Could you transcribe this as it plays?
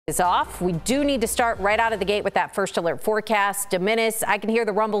Is off. We do need to start right out of the gate with that first alert forecast. Diminis, I can hear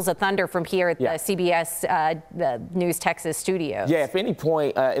the rumbles of thunder from here at the CBS News Texas studio. Yeah, if at any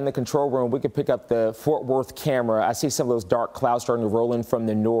point in the control room we could pick up the Fort Worth camera. I see some of those dark clouds starting to roll in from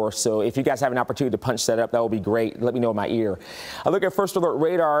the north. So if you guys have an opportunity to punch that up, that would be great. Let me know in my ear. I look at first alert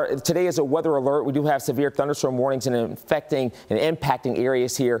radar. Today is a weather alert. We do have severe thunderstorm warnings and affecting and impacting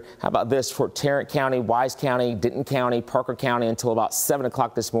areas here. How about this for Tarrant County, Wise County, Denton County, Parker County until about 7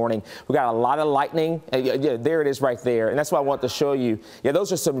 o'clock this morning. We got a lot of lightning. Yeah, there it is right there. And that's what I want to show you. Yeah,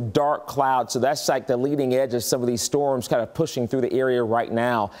 those are some dark clouds. So that's like the leading edge of some of these storms kind of pushing through the area right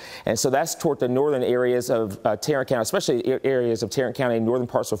now. And so that's toward the northern areas of Tarrant County, especially areas of Tarrant County, northern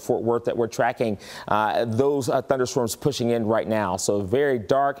parts of Fort Worth that we're tracking those thunderstorms pushing in right now. So very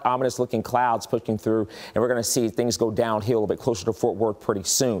dark, ominous looking clouds pushing through. And we're going to see things go downhill a bit closer to Fort Worth pretty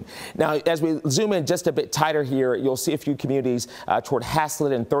soon. Now, as we zoom in just a bit tighter here, you'll see a few communities toward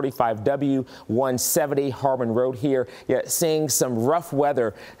Haslett and 35W, 170 Harmon Road here. Yeah, seeing some rough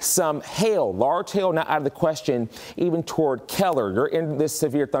weather, some hail, large hail not out of the question, even toward Keller. You're in this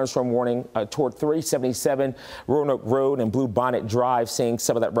severe thunderstorm warning toward 377 Roanoke Road and Blue Bonnet Drive, seeing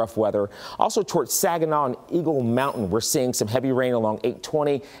some of that rough weather. Also toward Saginaw and Eagle Mountain, we're seeing some heavy rain along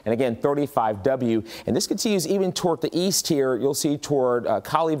 820 and again 35W. And this continues even toward the east here. You'll see toward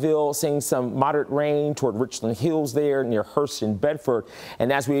Colleyville, seeing some moderate rain toward Richland Hills there near Hurst and Bedford.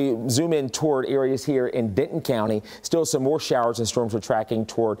 And as we zoom in toward areas here in Denton County, still some more showers and storms we're tracking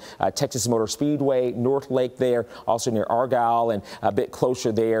toward Texas Motor Speedway, North Lake there, also near Argyle and a bit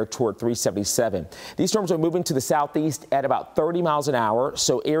closer there toward 377. These storms are moving to the southeast at about 30 miles an hour.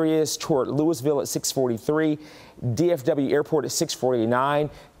 So areas toward Louisville at 643, DFW Airport at 649,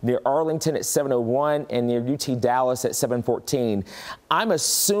 near Arlington at 701, and near UT Dallas at 714. I'm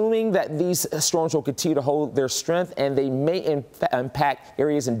assuming that these storms will continue to hold their strength, and they may impact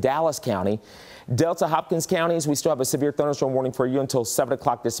areas in Dallas County. Delta Hopkins counties, we still have a severe thunderstorm warning for you until 7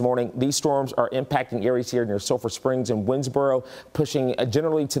 o'clock this morning. These storms are impacting areas here near Sulphur Springs and Winsboro, pushing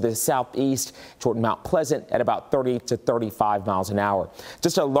generally to the southeast toward Mount Pleasant at about 30 to 35 miles an hour.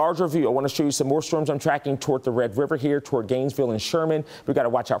 Just a larger view, I want to show you some more storms I'm tracking toward the Red River here, toward Gainesville and Sherman. We've got to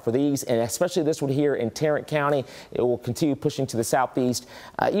watch out for these, and especially this one here in Tarrant County. It will continue pushing to the southeast.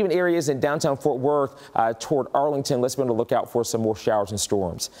 Even areas in downtown Fort Worth toward Arlington, let's be on the lookout for some more showers and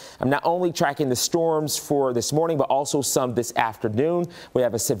storms. I'm not only tracking the storms for this morning, but also some this afternoon. We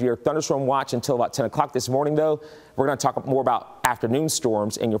have a severe thunderstorm watch until about 10 o'clock this morning, though. We're going to talk more about afternoon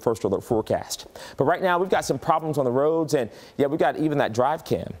storms in your first alert forecast. But right now, we've got some problems on the roads, and yeah, we've got even that drive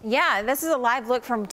cam. Yeah, this is a live look from